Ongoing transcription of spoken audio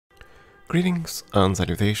Greetings and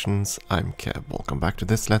salutations, I'm Kev. Welcome back to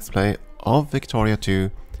this Let's Play of Victoria 2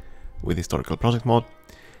 with Historical Project Mod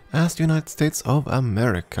as the United States of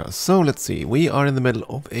America. So let's see, we are in the middle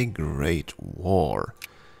of a great war,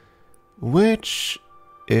 which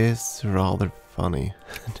is rather funny,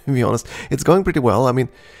 to be honest. It's going pretty well. I mean,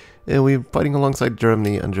 we're fighting alongside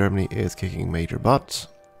Germany and Germany is kicking major butt.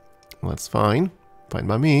 Well, that's fine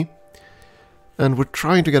by me. And we're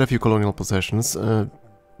trying to get a few colonial possessions.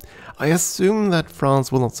 I assume that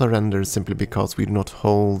France will not surrender simply because we do not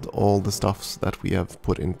hold all the stuffs that we have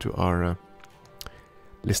put into our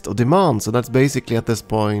list of demands. So that's basically at this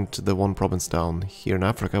point the one province down here in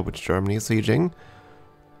Africa which Germany is sieging,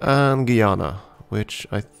 and Guyana, which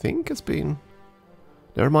I think has been...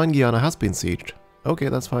 Never mind, Guyana has been sieged. Okay,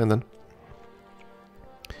 that's fine then.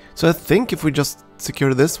 So I think if we just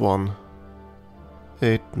secure this one,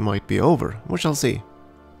 it might be over. We shall see.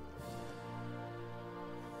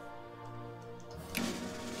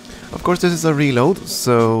 Of course, this is a reload,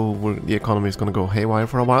 so the economy is going to go haywire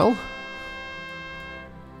for a while.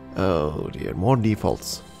 Oh dear, more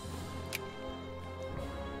defaults.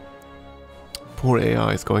 Poor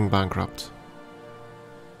AI is going bankrupt.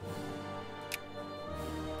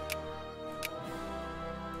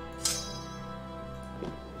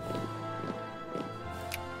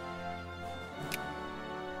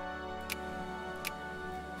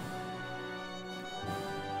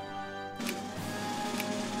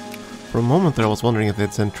 For a moment there I was wondering if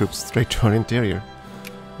they'd send troops straight to our interior.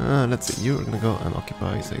 Let's see, you're gonna go and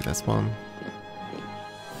occupy, say, this one.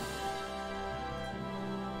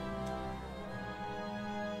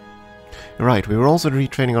 Right, we were also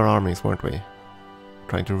retraining our armies, weren't we?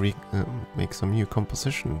 Trying to make some new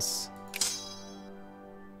compositions.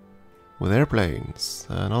 With airplanes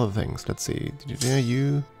and other things. Let's see,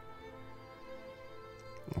 you...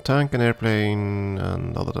 Tank and airplane,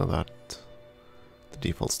 and other than that, the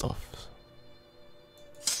default stuff.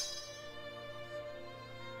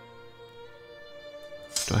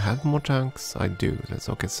 Do I have more tanks? I do. That's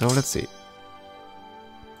okay. So let's see.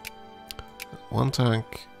 One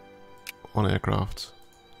tank, one aircraft.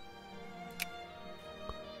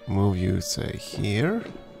 Move you, say, here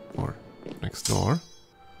or next door.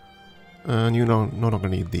 And you no longer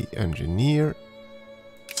need the engineer.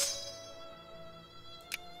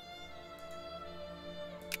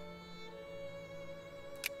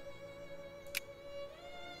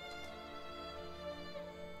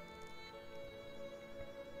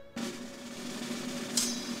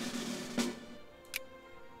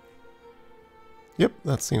 Yep,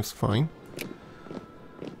 that seems fine.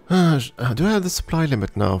 Do I have the supply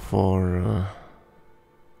limit now for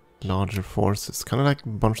larger forces? Kind of like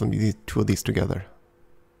bunch of these, two of these together.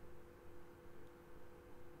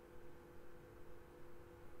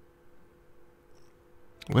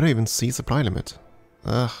 Where do I even see supply limit?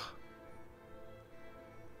 Ugh.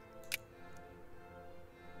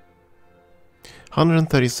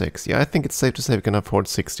 $136. Yeah, I think it's safe to say we can afford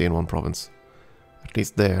 60 in one province. At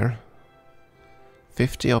least there.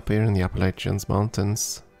 50 up here in the Appalachians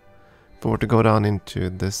Mountains. If we were to go down into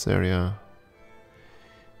this area...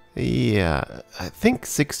 Yeah, I think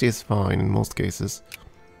 60 is fine in most cases.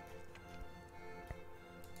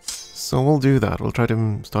 So we'll do that. We'll try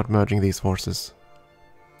to start merging these forces.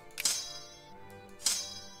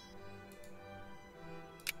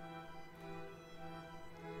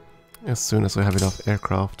 As soon as we have enough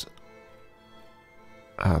aircraft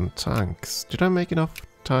and tanks. Did I make enough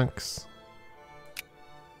tanks?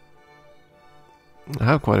 I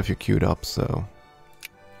have quite a few queued up, so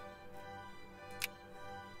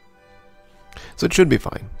it should be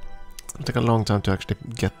fine. It'll take a long time to actually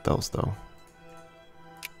get those, though.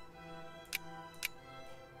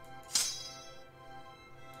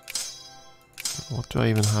 What do I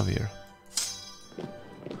even have here?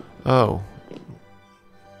 Oh,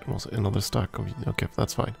 also another stack of... Okay,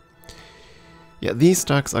 that's fine. Yeah, these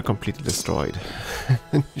stacks are completely destroyed.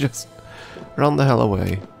 Just run the hell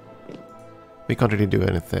away. We can't really do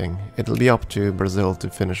anything. It'll be up to Brazil to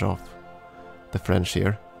finish off the French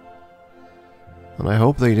here. And I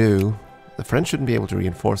hope they do. The French shouldn't be able to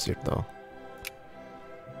reinforce it, though.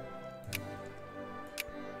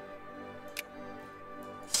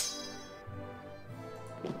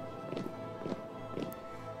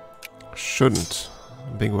 Shouldn't.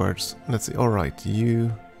 Big words. Let's see. Alright,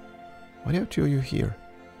 you... Why do you have two of you here?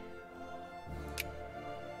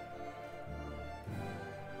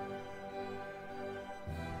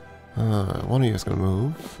 One of you is going to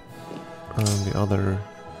move, and the other...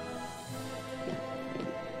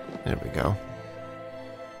 There we go.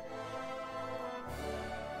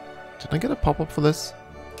 Did I get a pop-up for this?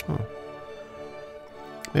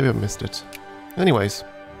 Maybe I missed it. Anyways.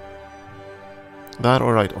 That,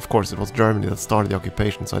 alright, of course, it was Germany that started the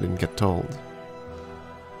occupation, so I didn't get told.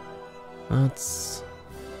 That's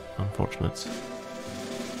unfortunate.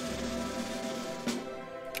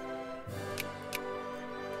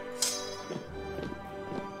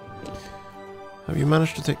 Have you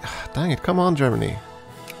managed to take... Dang it, come on, Germany.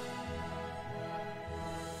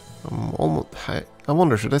 I'm almost... I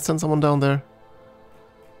wonder, should I send someone down there?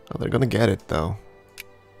 Oh, they're gonna get it, though.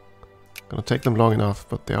 Gonna take them long enough,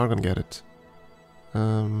 but they are gonna get it.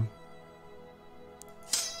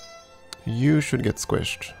 You should get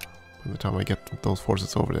squished by the time I get those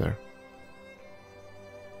forces over there.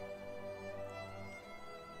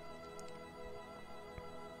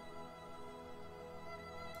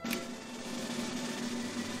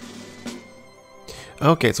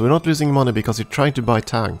 Okay, so we're not losing money because you're trying to buy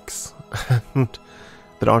tanks. And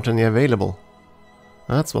there aren't any available.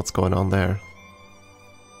 That's what's going on there.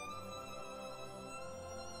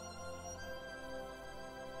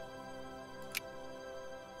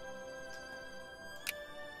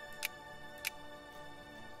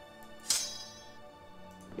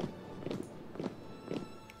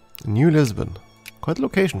 New Lisbon. Quite a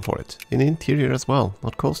location for it. In the interior as well,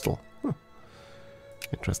 not coastal. Huh.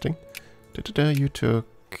 Interesting. You took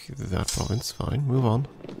that province, fine, move on.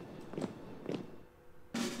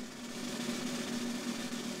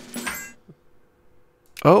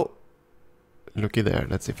 Oh! Looky there,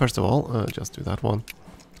 let's see, first of all, just do that one.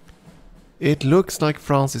 It looks like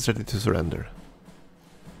France is ready to surrender.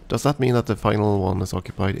 Does that mean that the final one is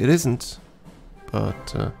occupied? It isn't,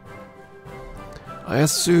 but I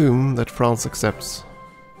assume that France accepts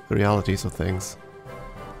the realities of things.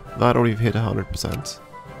 That or we've hit 100%.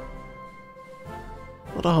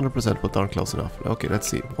 Not 100%, but darn close enough. Okay, let's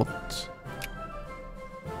see. What...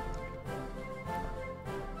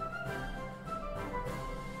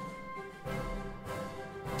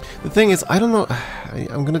 The thing is, I don't know...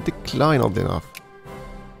 I'm gonna decline oddly enough.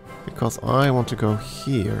 Because I want to go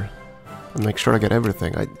here and make sure I get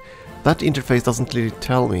everything. That interface doesn't clearly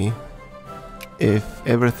tell me if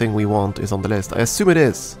everything we want is on the list. I assume it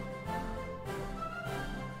is.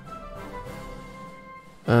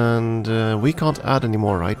 And we can't add any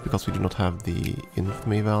more, right? Because we do not have the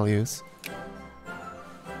infamy values.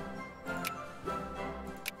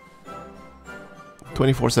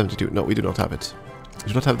 $24.72. No, we do not have it. We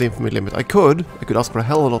do not have the infamy limit. I could ask for a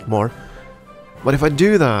hell of a lot more. But if I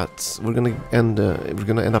do that, we're gonna end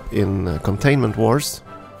up in containment wars,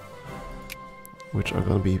 which are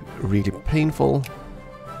gonna be really painful.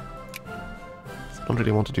 So I don't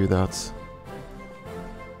really want to do that.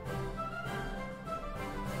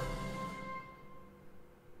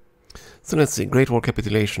 So let's see, Great War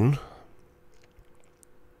capitulation.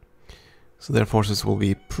 So their forces will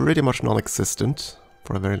be pretty much non-existent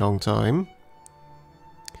for a very long time.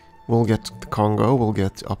 We'll get the Congo, we'll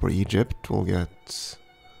get Upper Egypt, we'll get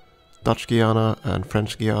Dutch Guiana and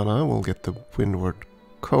French Guiana, we'll get the Windward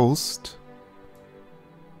Coast.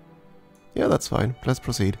 Yeah, that's fine. Let's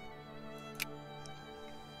proceed.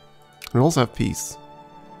 We'll also have peace.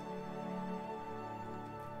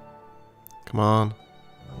 Come on.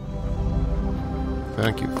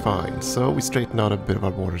 Thank you, fine. So we straighten out a bit of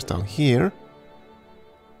our borders down here.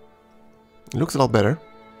 It looks a lot better.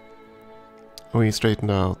 We straightened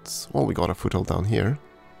out... Well, we got a foothold down here.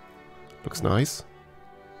 Looks nice.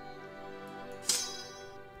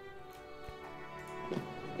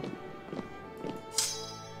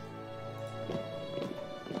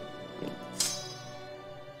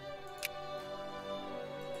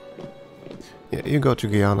 Yeah, you go to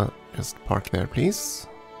Guyana. Just park there, please.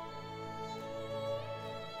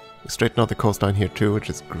 We straighten out the coastline here too, which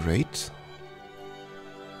is great.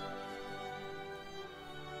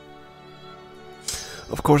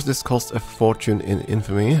 Of course, this cost a fortune in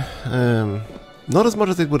infamy. Not as much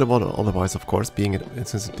as it would have otherwise, of course, being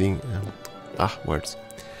since it being words.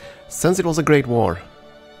 Since it was a great war.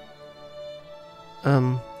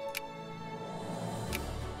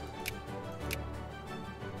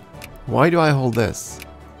 Why do I hold this?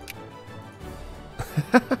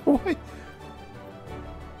 Why?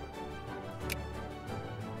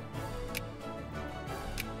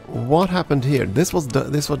 What happened here? This was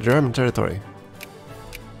German territory.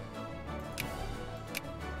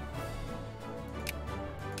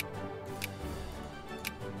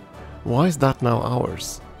 Why is that now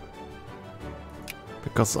ours?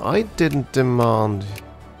 Because I didn't demand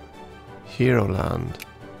Hero Land.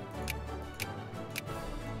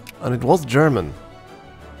 And it was German.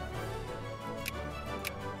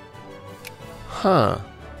 Huh.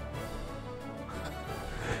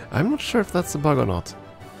 I'm not sure if that's a bug or not.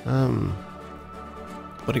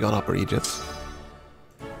 But he got Upper Egypt.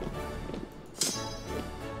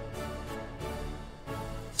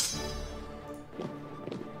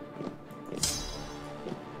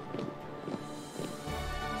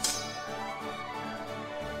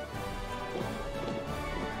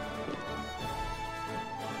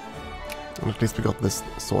 And at least we got this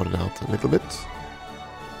sorted out a little bit.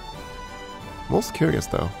 Most curious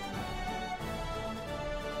though.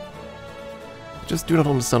 I just do not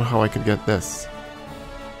understand how I could get this.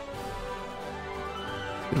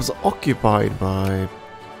 It was occupied by...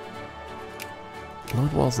 No,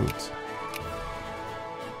 it wasn't.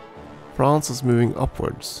 France was moving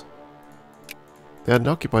upwards. They hadn't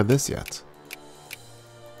occupied this yet,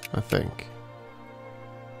 I think.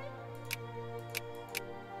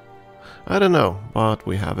 I don't know, but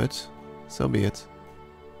we have it. So be it.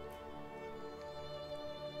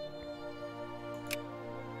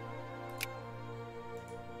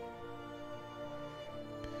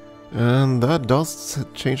 And that does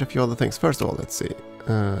change a few other things. First of all, let's see.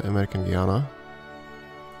 American Guyana.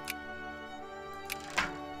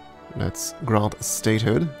 Let's grant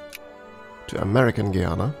statehood to American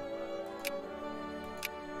Guyana.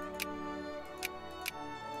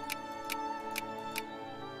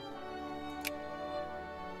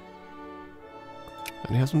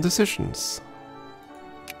 And he has some decisions.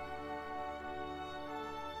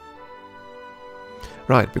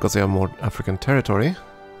 Right, because they have more African territory.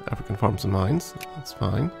 African farms and mines, that's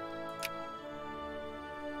fine.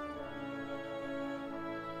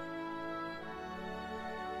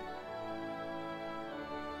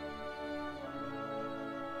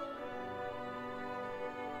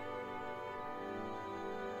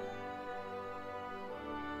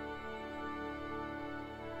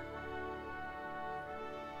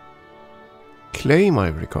 Claim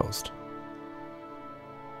Ivory Coast.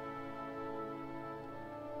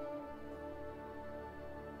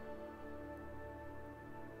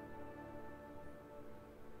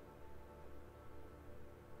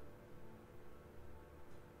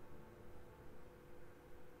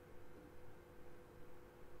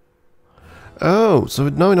 Oh, so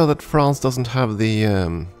now we know that France doesn't have the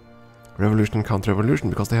revolution and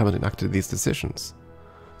counter-revolution because they haven't enacted these decisions.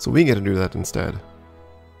 So we get to do that instead.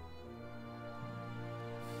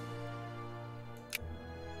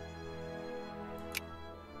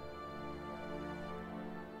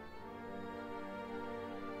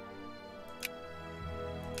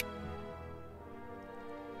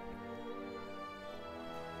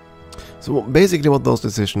 So basically what those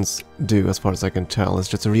decisions do, as far as I can tell, is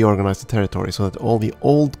just to reorganize the territory so that all the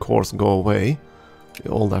old cores go away, the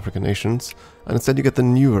old African nations, and instead you get the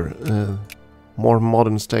newer, more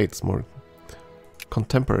modern states, more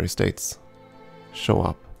contemporary states show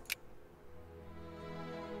up.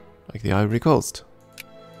 Like the Ivory Coast.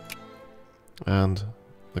 And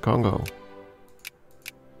the Congo.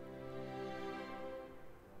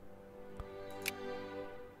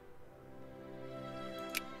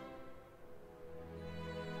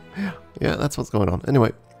 Yeah, that's what's going on.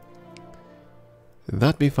 Anyway,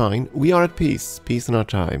 that be fine. We are at peace. Peace in our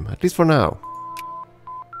time. At least for now.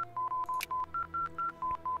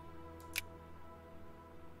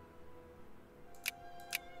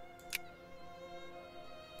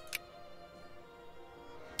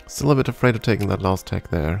 Still a bit afraid of taking that last tech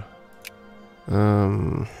there.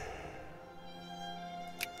 We're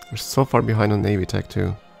so far behind on Navy tech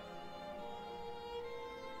too.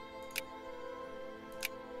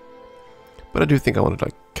 But I do think I want to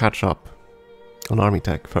like catch up on army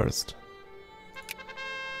tech first.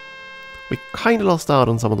 We kind of lost out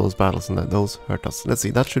on some of those battles and those hurt us. Let's see,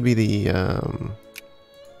 that should be the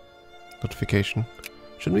notification.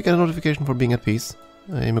 Shouldn't we get a notification for being at peace?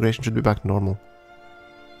 Immigration should be back to normal.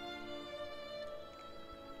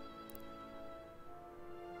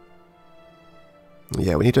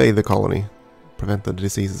 Yeah, we need to aid the colony. Prevent the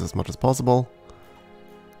diseases as much as possible.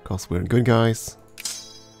 Because we're good guys.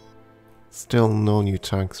 Still no new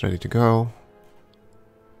tanks ready to go.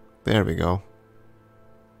 There we go.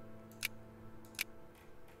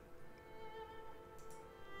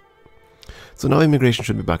 So now immigration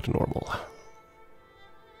should be back to normal.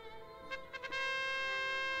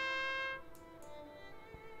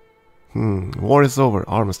 War is over.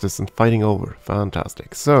 Armistice and fighting over.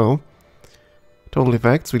 Fantastic. So, total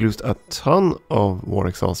effects. We lose a ton of war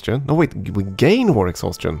exhaustion. No wait, we gain war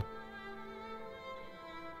exhaustion.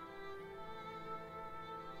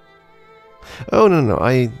 Oh, no,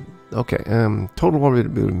 okay, total war will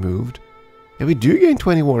be removed. Yeah, we do gain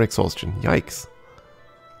 20 war exhaustion. Yikes.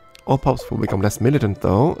 All pups will become less militant,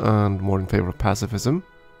 though, and more in favor of pacifism.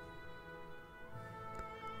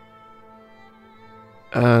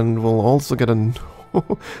 And we'll also get a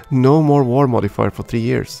No more war modifier for 3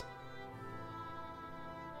 years.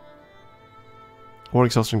 War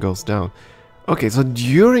exhaustion goes down. Okay, so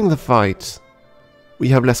during the fight, we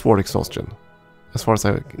have less war exhaustion. As far as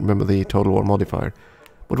I remember the total war modifier.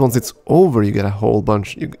 But once it's over, you get a whole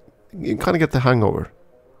bunch. You kind of get the hangover.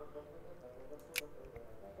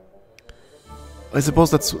 I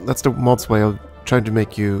suppose that's the mod's way of trying to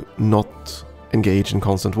make you not engage in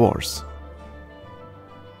constant wars.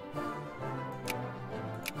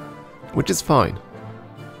 Which is fine.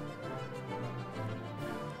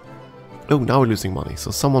 Oh, now we're losing money,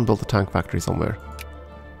 so someone built a tank factory somewhere.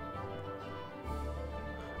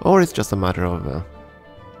 Or it's just a matter of,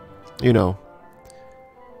 you know,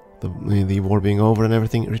 the war being over and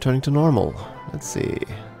everything returning to normal. Let's see.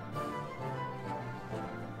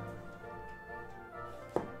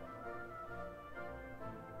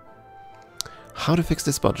 How to fix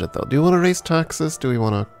this budget, though? Do you want to raise taxes? Do we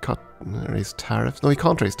want to raise tariffs? No, we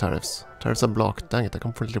can't raise tariffs. Tariffs are blocked. Dang it, I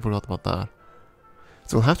completely forgot about that.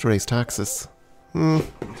 So we'll have to raise taxes.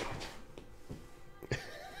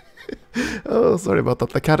 Oh, sorry about that.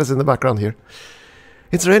 The cat is in the background here.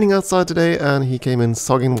 It's raining outside today, and he came in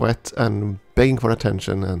sogging wet and begging for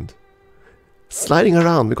attention and sliding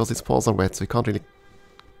around because his paws are wet, so he can't really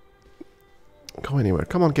go anywhere.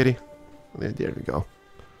 Come on, kitty. There we go.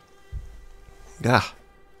 Ah,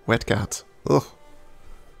 wet cat. Ugh.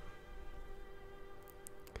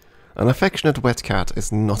 An affectionate wet cat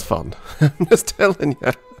is not fun. I'm just telling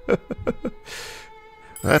you.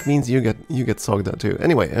 That means you get sogged out too.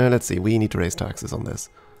 Anyway, let's see. We need to raise taxes on this.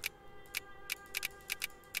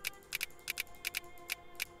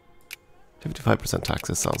 55%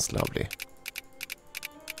 taxes sounds lovely.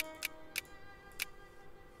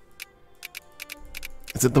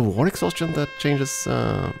 Is it the war exhaustion that changes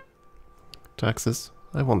taxes?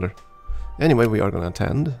 I wonder. Anyway, we are gonna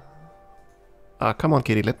attend. Ah, come on,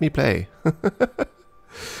 kitty, let me play.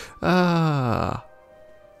 Ah.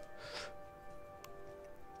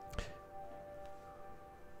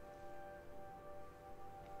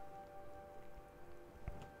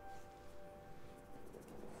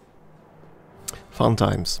 Fun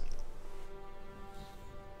times.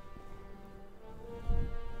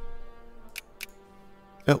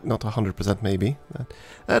 Oh, not 100% maybe.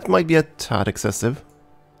 That might be a tad excessive.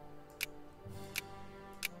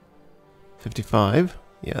 55.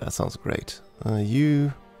 Yeah, that sounds great.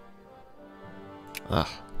 You...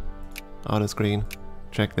 Ah. Auto screen.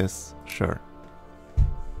 Check this. Sure.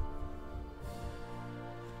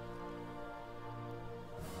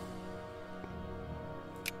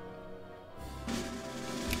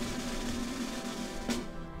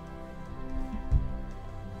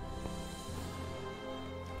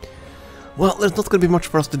 Well, there's not going to be much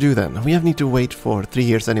for us to do then. We need to wait for 3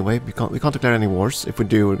 years anyway. We can't declare any wars. If we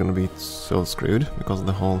do, we're going to be so screwed because of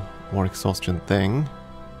the whole war exhaustion thing.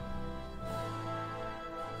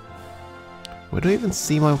 Where do I even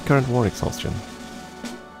see my current war exhaustion?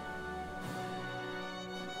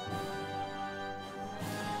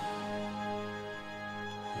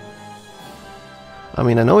 I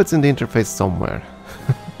mean, I know it's in the interface somewhere.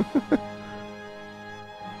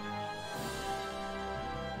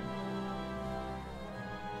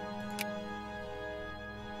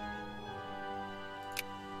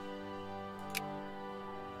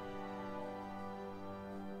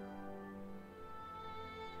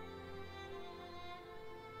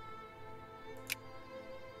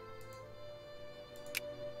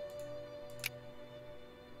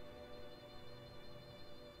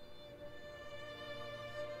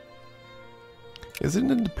 Is it in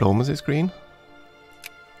the diplomacy screen?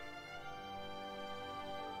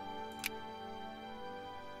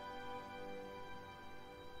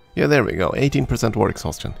 Yeah, there we go. 18% war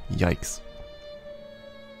exhaustion. Yikes.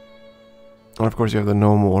 And of course you have the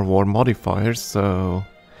no more war modifiers, so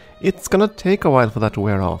it's gonna take a while for that to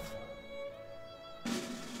wear off.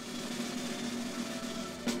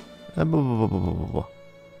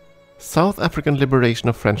 South African liberation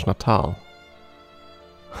of French Natal.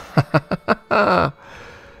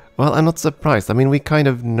 Well, I'm not surprised. I mean, we kind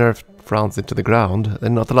of nerfed France into the ground.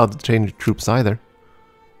 They're not allowed to change troops either.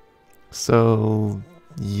 So,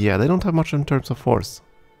 yeah, they don't have much in terms of force.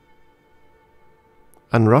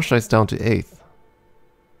 And Russia is down to 8th.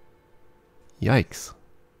 Yikes.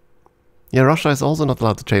 Yeah, Russia is also not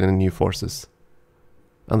allowed to train any new forces.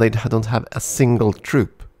 And they don't have a single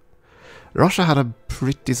troop. Russia had a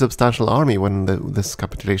pretty substantial army when this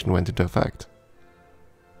capitulation went into effect.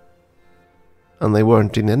 And they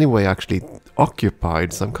weren't in any way actually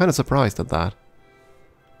occupied, so I'm kind of surprised at that.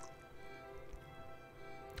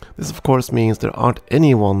 This of course means there aren't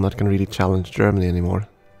anyone that can really challenge Germany anymore.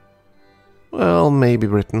 Well, maybe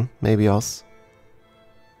Britain, maybe us.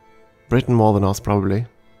 Britain more than us, probably.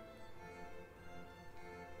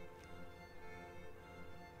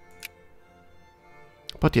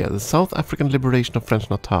 But yeah, the South African liberation of French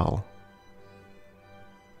Natal.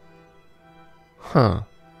 Huh.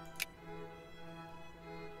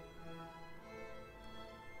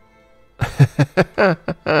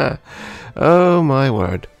 Oh my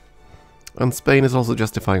word. And Spain is also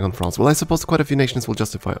justifying on France. Well, I suppose quite a few nations will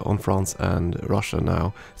justify on France and Russia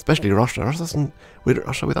now. Especially Russia. Russia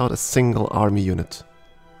without a single army unit.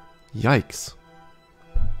 Yikes.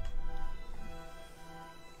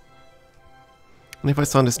 And if I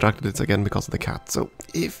sound distracted, it's again because of the cat. So,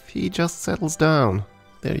 if he just settles down.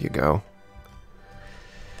 There you go.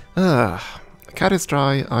 The cat is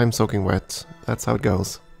dry, I'm soaking wet. That's how it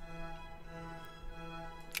goes.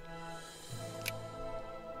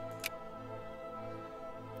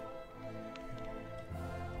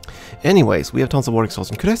 Anyways, we have tons of war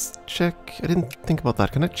exhaustion. Could I check... I didn't think about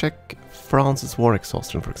that. Can I check France's war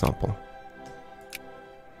exhaustion, for example?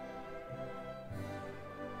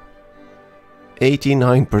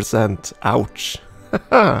 89%. Ouch.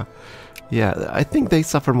 Yeah, I think they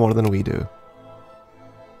suffer more than we do.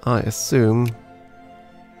 I assume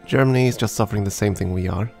Germany is just suffering the same thing we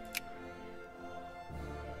are.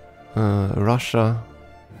 Russia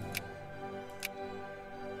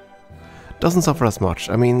doesn't suffer as much.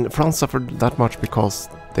 I mean, France suffered that much because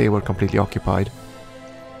they were completely occupied.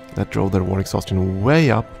 That drove their war exhaustion way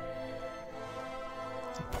up.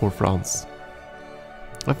 Poor France.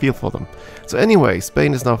 I feel for them. So anyway,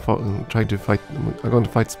 Spain is now trying to fight. I'm going to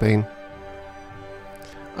fight Spain.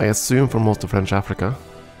 I assume for most of French Africa.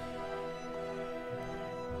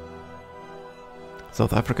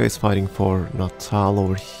 South Africa is fighting for Natal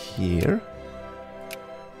over here.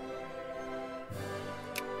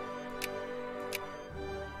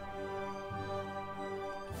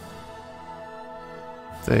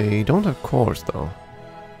 They don't have cores though.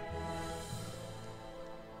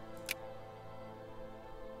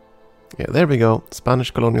 Yeah, there we go.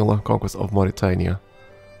 Spanish colonial conquest of Mauritania.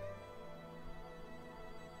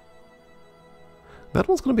 That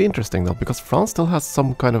one's gonna be interesting though, because France still has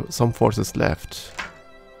some forces left.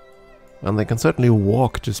 And they can certainly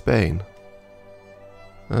walk to Spain.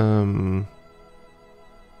 I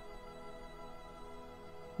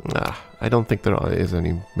don't think there is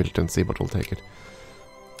any militancy, but we'll take it.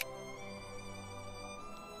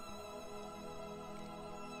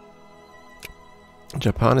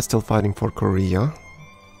 Japan is still fighting for Korea.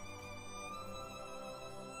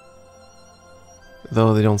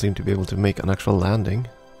 Though they don't seem to be able to make an actual landing.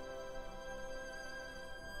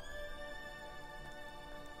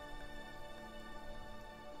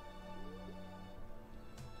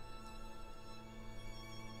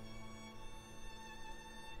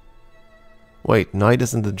 Wait, Night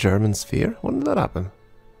is in the German sphere? When did that happen?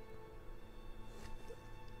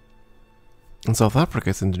 And South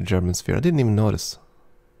Africa is in the German sphere. I didn't even notice.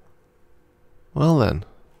 Well then.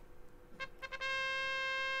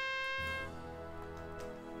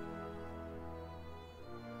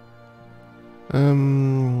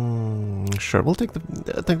 Sure, we'll take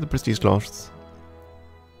the prestige loss.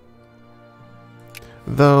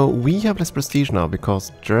 Though we have less prestige now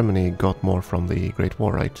because Germany got more from the Great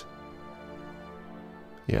War, right?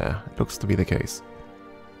 Yeah, it looks to be the case.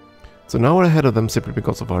 So now we're ahead of them simply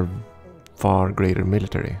because of our far greater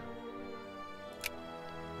military.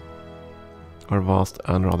 Our vast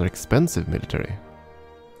and rather expensive military.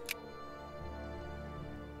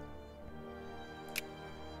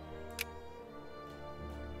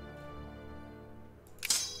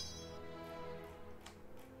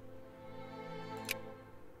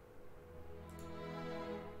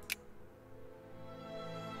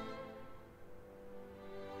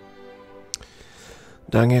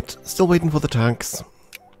 Dang it, still waiting for the tanks.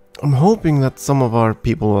 I'm hoping that some of our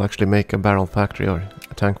people will actually make a barrel factory or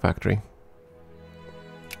a tank factory.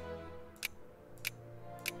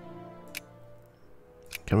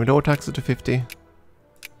 Can we lower taxes to 50?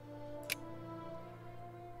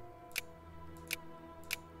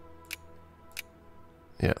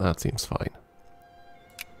 Yeah, that seems fine.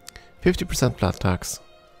 50% flat tax.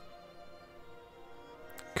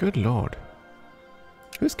 Good lord.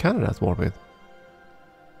 Who's Canada at war with?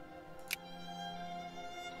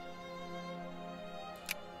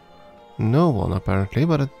 No one apparently,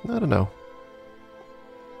 but I don't know.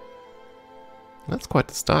 That's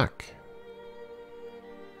quite a stack.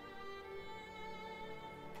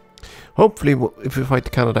 Hopefully, if we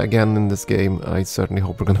fight Canada again in this game, I certainly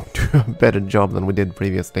hope we're gonna do a better job than we did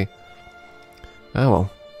previously. Ah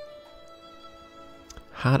well.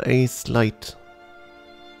 Had a slight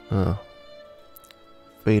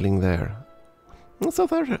failing there. Well,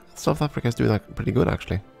 South Africa is doing that pretty good,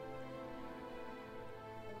 actually.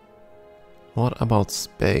 What about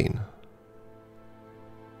Spain?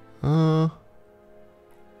 Well,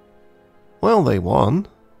 they won.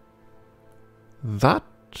 That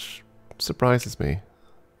surprises me.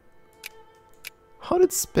 How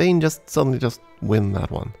did Spain suddenly just win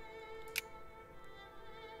that one?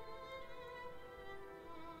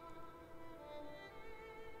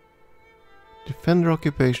 Defender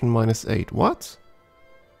occupation -8. What?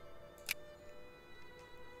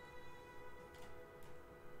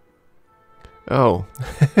 Oh.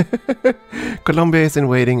 Colombia is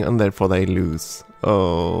invading and therefore they lose.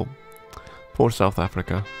 Oh. Poor South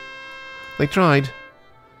Africa. They tried.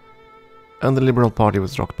 And the Liberal Party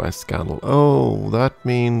was rocked by a scandal. Oh, that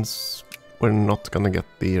means we're not gonna get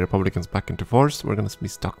the Republicans back into force. We're gonna be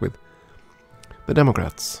stuck with the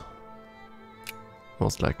Democrats.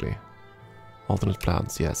 Most likely. Alternate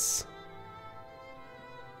plans, yes.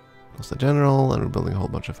 Lost the general, and we're building a whole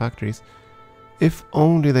bunch of factories. If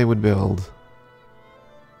only they would build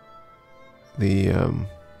the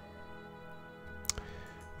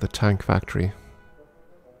tank factory.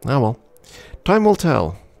 Ah well. Time will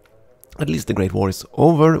tell. At least the Great War is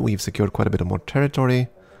over. We've secured quite a bit of more territory.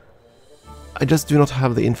 I just do not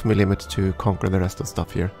have the infamy limit to conquer the rest of the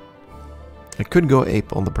stuff here. I could go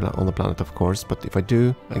ape on the planet, of course, but if I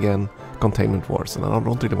do, again, containment wars, and I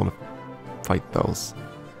don't really want to fight those.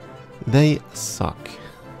 They suck.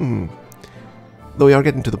 Though we are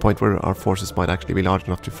getting to the point where our forces might actually be large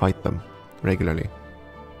enough to fight them regularly.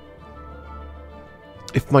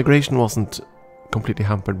 If migration wasn't completely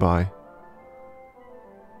hampered by...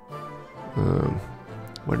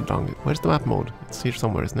 where's the map mode? It's here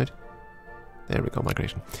somewhere, isn't it? There we go,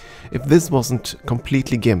 migration. If this wasn't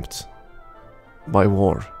completely gimped by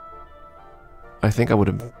war, I think I would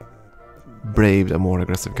have braved a more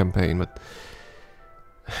aggressive campaign, but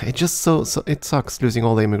it just it sucks losing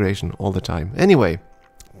all the immigration all the time. Anyway,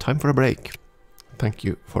 time for a break. Thank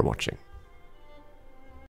you for watching.